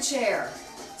you're in the chair,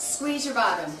 squeeze your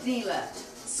bottom, knee lift.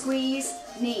 Squeeze,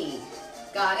 knee.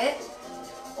 Got it?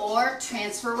 Or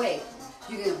transfer weight.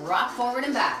 You can rock forward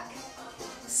and back.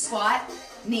 Squat,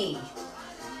 knee.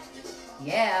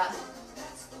 Yeah.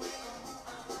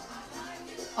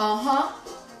 Uh-huh.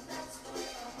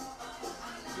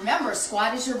 Remember,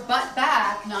 squat is your butt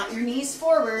back, not your knees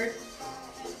forward.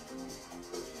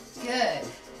 Good.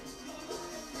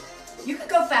 You could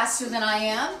go faster than I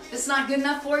am. If it's not good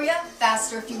enough for you,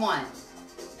 faster if you want.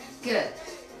 Good.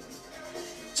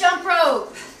 Jump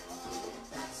rope.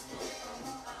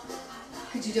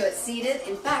 Could you do it seated?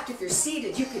 In fact, if you're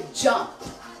seated, you could jump.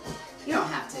 You don't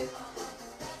have to.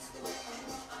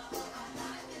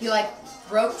 You like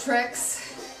rope tricks?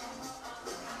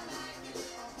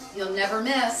 You'll never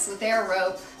miss with air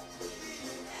rope.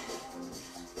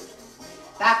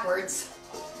 Backwards.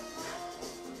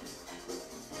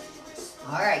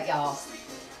 All right, y'all.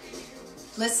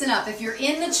 Listen up. If you're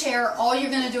in the chair, all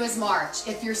you're going to do is march.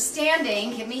 If you're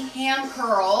standing, give me hand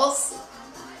curls.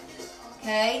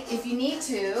 Okay? If you need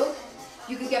to,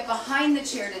 you could get behind the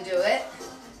chair to do it.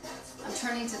 I'm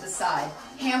turning to the side.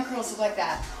 Hand curls look like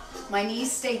that. My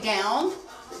knees stay down.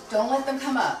 Don't let them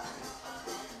come up.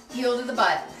 Heel to the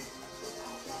butt.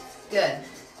 Good.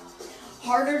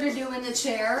 Harder to do in the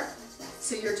chair,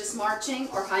 so you're just marching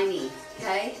or high knee,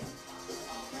 okay?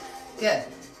 Good.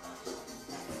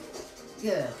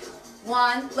 Good.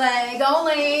 One leg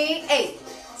only. 8,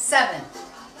 7.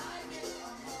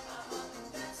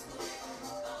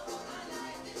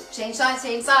 Change sides,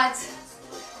 change sides.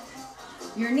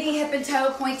 Your knee, hip, and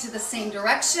toe point to the same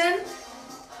direction.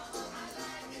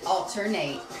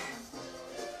 Alternate.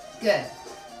 Good.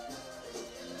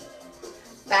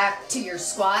 Back to your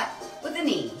squat with the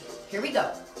knee. Here we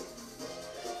go.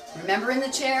 Remember, in the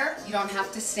chair, you don't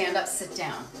have to stand up, sit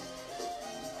down.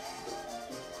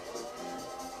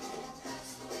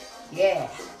 Yeah.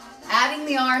 Adding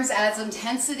the arms adds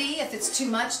intensity. If it's too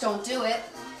much, don't do it.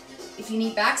 If you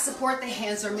need back support, the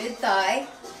hands are mid-thigh.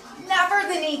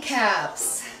 Never the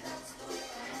kneecaps.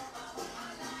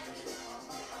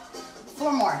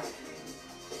 4 more.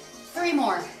 3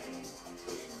 more.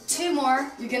 2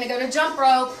 more. You're going to go to jump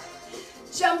rope.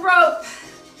 Jump rope.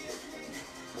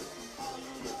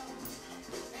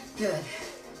 Good.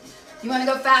 You want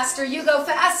to go faster? You go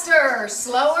faster.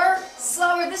 Slower?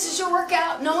 Slower. This is your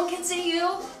workout. No one can see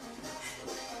you.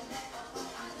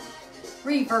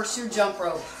 Reverse your jump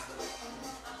rope.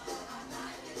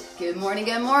 Good morning,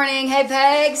 good morning. Hey,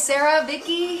 Peg, Sarah,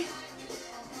 Vicky.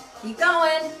 Keep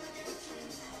going.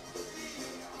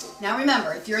 Now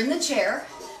remember, if you're in the chair,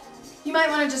 you might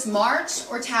want to just march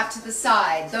or tap to the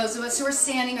side. Those of us who are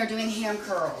standing are doing hand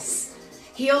curls.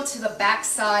 Heel to the back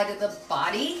side of the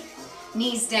body,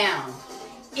 knees down,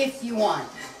 if you want.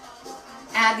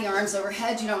 Add the arms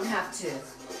overhead, you don't have to.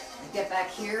 Get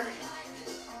back here,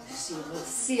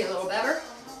 see a little better.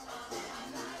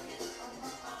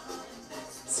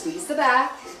 Squeeze the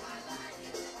back.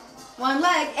 1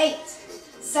 leg, 8,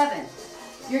 7.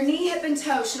 Your knee, hip, and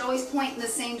toe should always point in the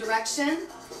same direction.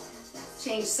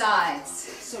 Change sides.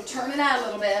 So turn it out a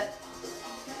little bit.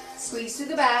 Squeeze through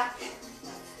the back.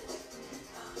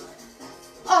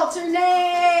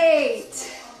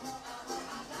 Alternate.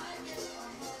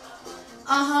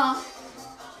 Uh-huh.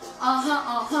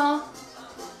 Uh-huh, uh-huh.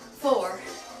 4,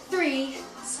 3.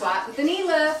 Squat with the knee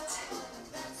lift.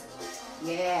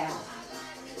 Yeah.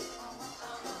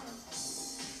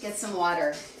 Get some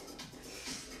water.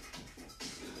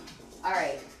 All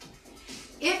right.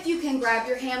 If you can grab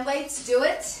your hand weights, do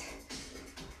it.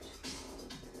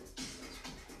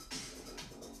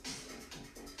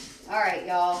 All right,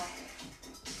 y'all.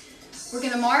 We're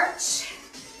gonna march.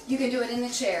 You can do it in the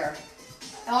chair.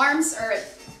 Arms are at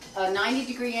a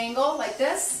 90-degree angle like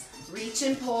this. Reach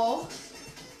and pull.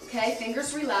 Okay,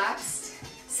 fingers relaxed.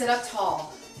 Sit up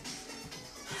tall.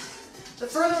 The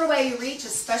further away you reach,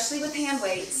 especially with hand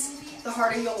weights, the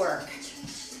harder you'll work.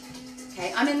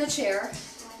 Okay, I'm in the chair.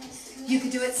 You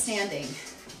could do it standing.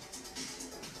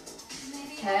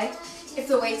 Okay, if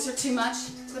the weights are too much,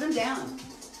 put them down.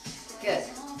 Good.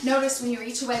 Notice when you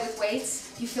reach away with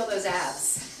weights, you feel those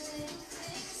abs.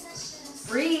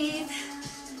 Breathe.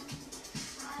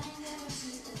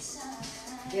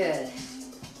 Good.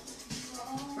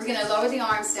 We're going to lower the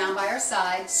arms down by our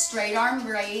side. Straight arm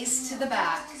raise to the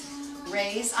back.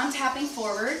 Raise. I'm tapping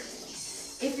forward.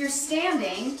 If you're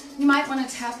standing, you might want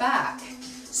to tap back.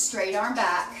 Straight arm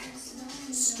back.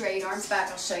 Straight arms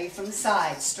back. I'll show you from the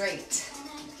side. Straight.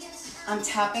 I'm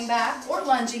tapping back or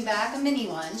lunging back, a mini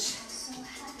lunge.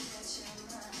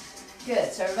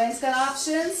 Good. So everybody's got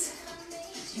options.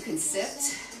 You can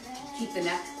sit. Keep the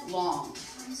neck long.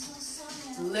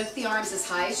 Lift the arms as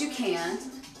high as you can.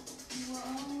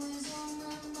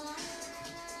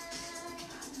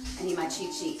 I need my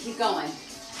cheat sheet. Keep going.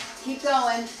 Keep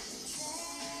going.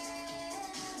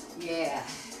 Yeah.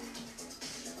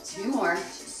 2 more.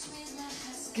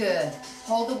 Good.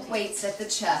 Hold the weights at the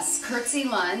chest. Curtsy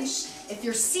lunge. If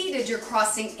you're seated, you're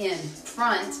crossing in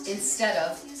front instead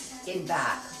of in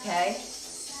back, okay?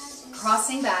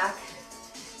 Crossing back.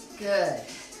 Good.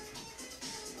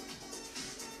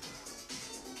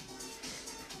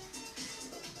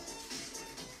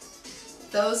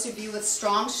 Those of you with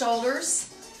strong shoulders,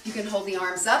 you can hold the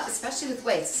arms up, especially with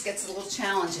weights. This gets a little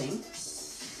challenging.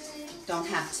 Don't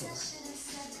have to.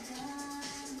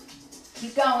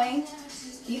 Keep going.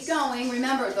 Keep going.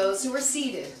 Remember, those who are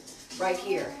seated, right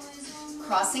here.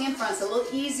 Crossing in front is a little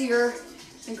easier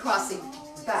than crossing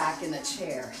back in the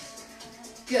chair.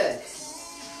 Good.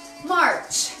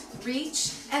 March.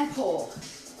 Reach and pull.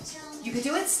 You could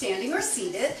do it standing or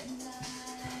seated.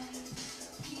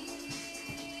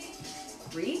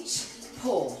 Reach,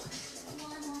 pull.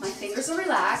 My fingers are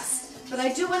relaxed, but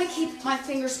I do want to keep my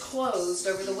fingers closed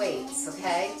over the weights,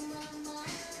 okay?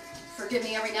 Forgive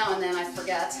me, every now and then I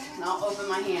forget, and I'll open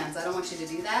my hands. I don't want you to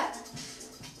do that.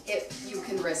 You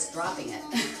can risk dropping it.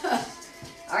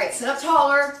 All right, sit up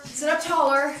taller, sit up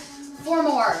taller. 4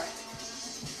 more.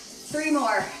 3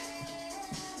 more.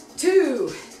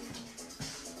 2.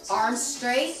 Arms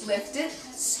straight, lifted,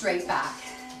 straight back.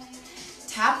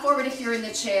 Tap forward if you're in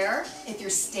the chair. If you're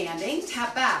standing,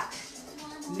 tap back.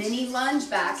 Mini lunge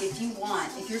back if you want,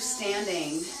 if you're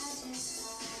standing.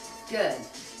 Good.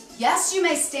 Yes, you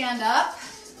may stand up,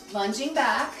 lunging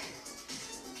back.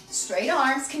 Straight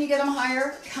arms. Can you get them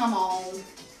higher? Come on.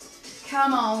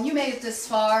 Come on. You made it this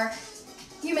far.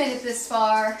 You made it this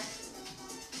far.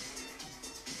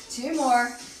 2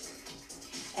 more.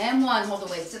 And 1. Hold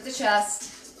the weights at the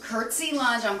chest. Curtsy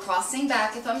lunge. I'm crossing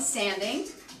back if I'm standing.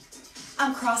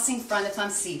 I'm crossing front if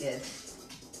I'm seated.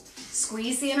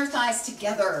 Squeeze the inner thighs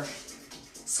together.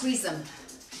 Squeeze them.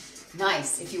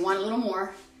 Nice. If you want a little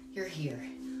more, you're here.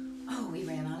 Oh, we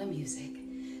ran out of music.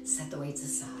 Set the weights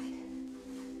aside.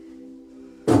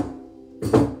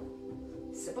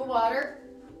 Sip of water.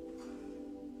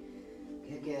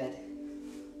 Good, good.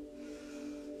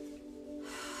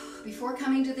 Before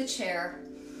coming to the chair,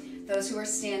 those who are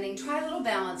standing, try a little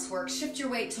balance work. Shift your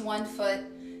weight to 1 foot.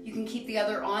 You can keep the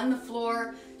other on the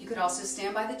floor. You could also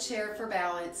stand by the chair for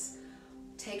balance.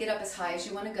 Take it up as high as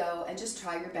you want to go and just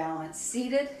try your balance.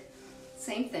 Seated,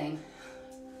 same thing.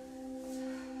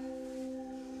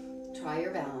 Try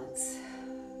your balance.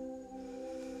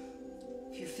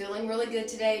 If you're feeling really good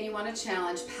today and you want to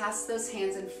challenge, pass those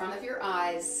hands in front of your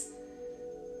eyes.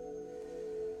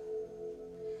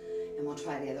 And we'll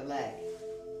try the other leg.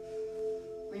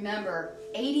 Remember,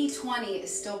 80-20 is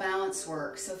still balance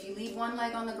work. So if you leave one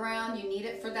leg on the ground, you need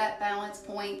it for that balance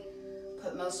point.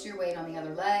 Put most of your weight on the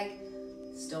other leg.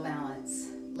 Still balance.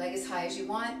 Leg as high as you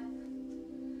want.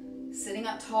 Sitting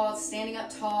up tall, standing up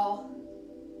tall.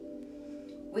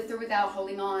 With or without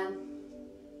holding on.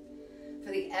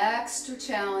 For the extra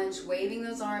challenge, waving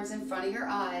those arms in front of your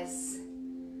eyes.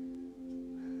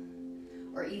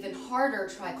 Or even harder,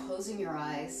 try closing your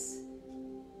eyes.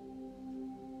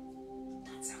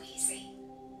 So easy.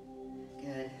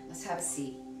 Good. Let's have a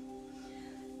seat.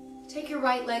 Take your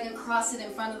right leg and cross it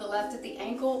in front of the left at the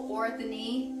ankle or at the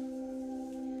knee.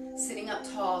 Sitting up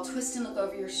tall, twist and look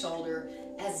over your shoulder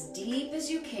as deep as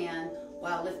you can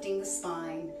while lifting the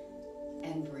spine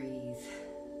and breathe.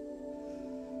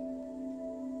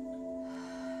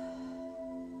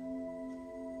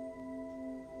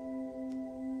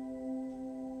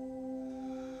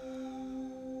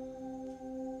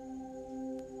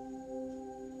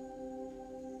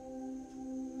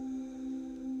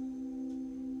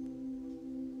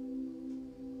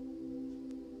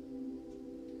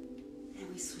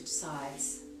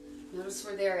 sides. Notice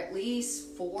we're there at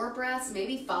least 4 breaths,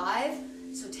 maybe 5.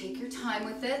 So take your time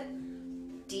with it.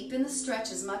 Deepen the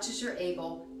stretch as much as you're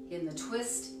able in the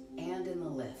twist and in the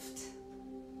lift.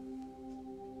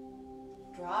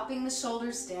 Dropping the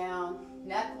shoulders down,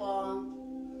 neck long.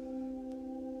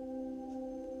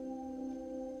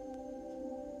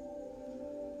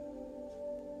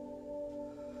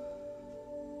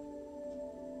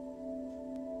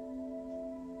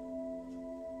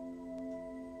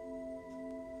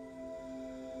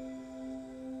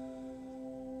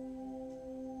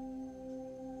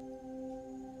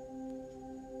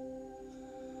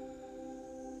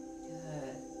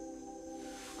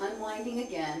 Unwinding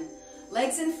again,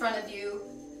 legs in front of you,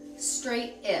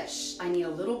 straight-ish. I need a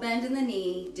little bend in the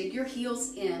knee. Dig your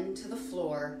heels into the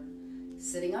floor,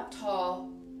 sitting up tall,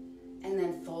 and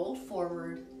then fold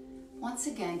forward. Once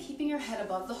again, keeping your head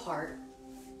above the heart,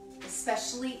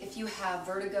 especially if you have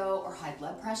vertigo or high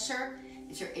blood pressure.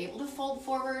 If you're able to fold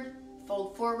forward,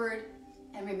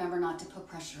 and remember not to put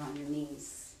pressure on your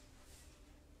knees.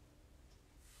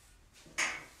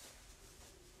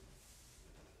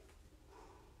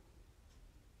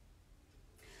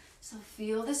 So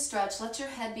feel the stretch. Let your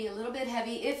head be a little bit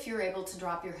heavy if you're able to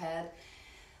drop your head.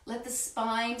 Let the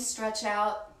spine stretch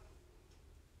out.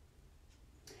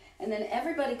 And then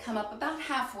everybody come up about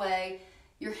halfway.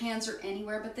 Your hands are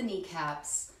anywhere but the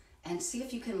kneecaps. And see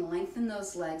if you can lengthen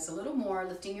those legs a little more,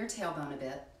 lifting your tailbone a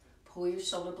bit. Pull your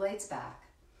shoulder blades back.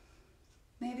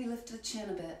 Maybe lift the chin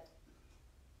a bit.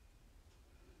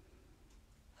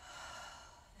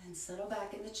 And settle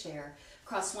back in the chair.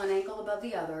 Cross one ankle above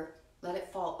the other. Let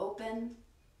it fall open.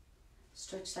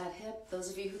 Stretch that hip. Those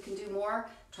of you who can do more,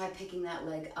 try picking that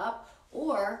leg up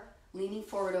or leaning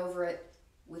forward over it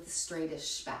with a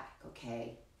straightish back,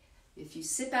 okay? If you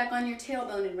sit back on your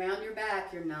tailbone and round your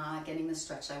back, you're not getting the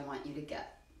stretch I want you to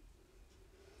get.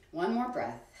 One more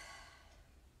breath.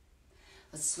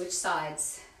 Let's switch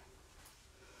sides.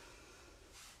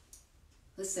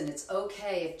 Listen, it's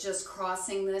okay if just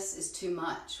crossing this is too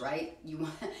much, right? You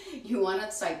want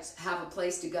to have a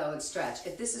place to go and stretch.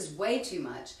 If this is way too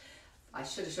much, I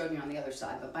should have shown you on the other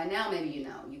side, but by now maybe you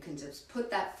know. You can just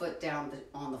put that foot down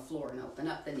on the floor and open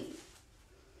up the knee.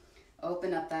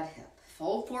 Open up that hip.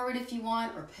 Fold forward if you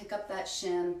want, or pick up that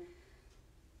shin.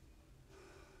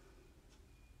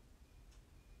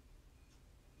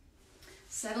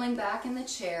 Settling back in the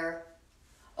chair.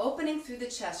 Opening through the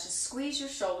chest, just squeeze your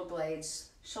shoulder blades,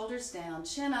 shoulders down,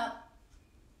 chin up.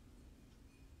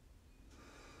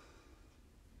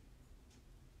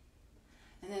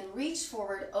 And then reach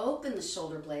forward, open the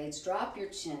shoulder blades, drop your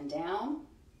chin down.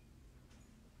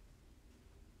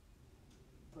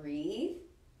 Breathe.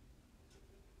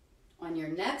 On your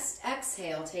next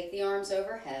exhale, take the arms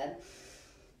overhead.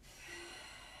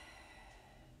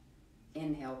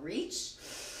 Inhale, reach.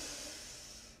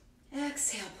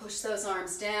 Exhale, push those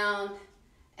arms down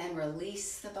and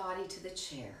release the body to the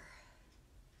chair.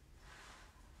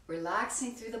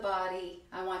 Relaxing through the body.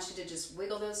 I want you to just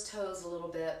wiggle those toes a little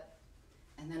bit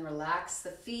and then relax the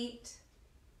feet.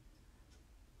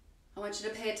 I want you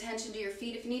to pay attention to your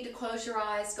feet. If you need to close your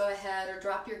eyes, go ahead, or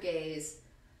drop your gaze.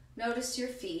 Notice your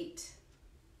feet.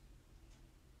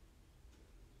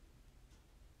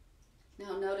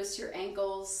 Now notice your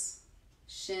ankles,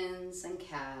 shins, and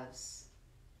calves.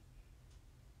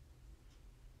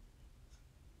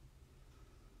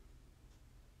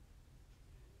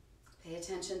 Pay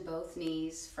attention, both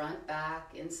knees, front,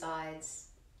 back, insides.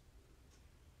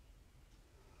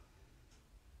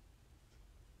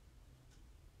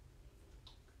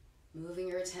 Moving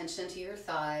your attention to your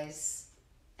thighs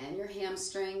and your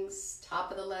hamstrings,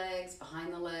 top of the legs,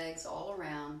 behind the legs, all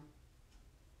around.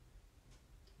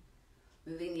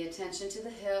 Moving the attention to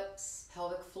the hips,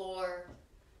 pelvic floor,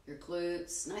 your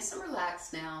glutes, nice and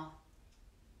relaxed now.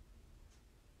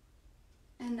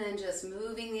 And then just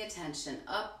moving the attention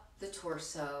up the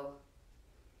torso,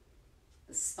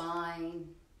 the spine,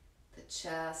 the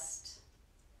chest,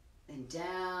 and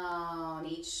down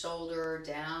each shoulder,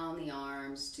 down the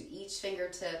arms to each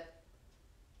fingertip,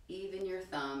 even your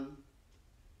thumb.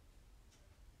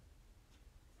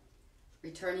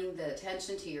 Returning the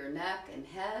attention to your neck and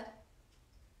head.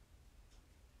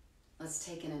 Let's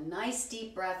take in a nice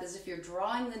deep breath as if you're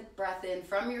drawing the breath in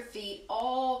from your feet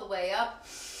all the way up.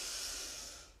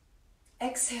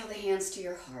 Exhale the hands to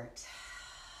your heart.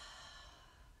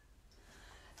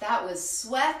 That was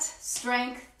sweat,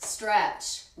 strength,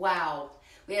 stretch. Wow.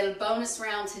 We had a bonus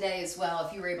round today as well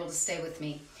if you were able to stay with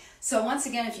me. So once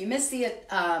again, if you missed the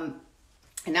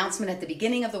announcement at the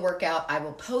beginning of the workout, I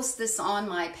will post this on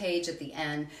my page at the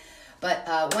end. But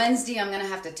Wednesday, I'm going to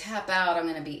have to tap out. I'm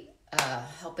going to be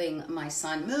helping my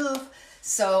son move,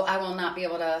 so I will not be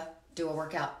able to do a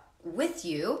workout with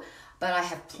you, but I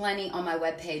have plenty on my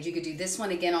webpage. You could do this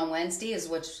one again on Wednesday, is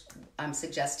what I'm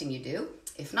suggesting you do.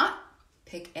 If not,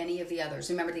 pick any of the others.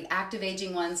 Remember, the active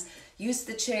aging ones, use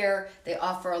the chair. They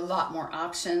offer a lot more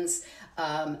options.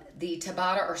 The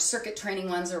Tabata or circuit training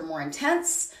ones are more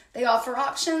intense. They offer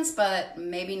options, but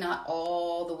maybe not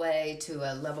all the way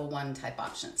to a level 1 type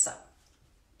option. So,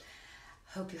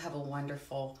 hope you have a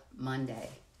wonderful Monday.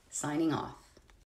 Signing off.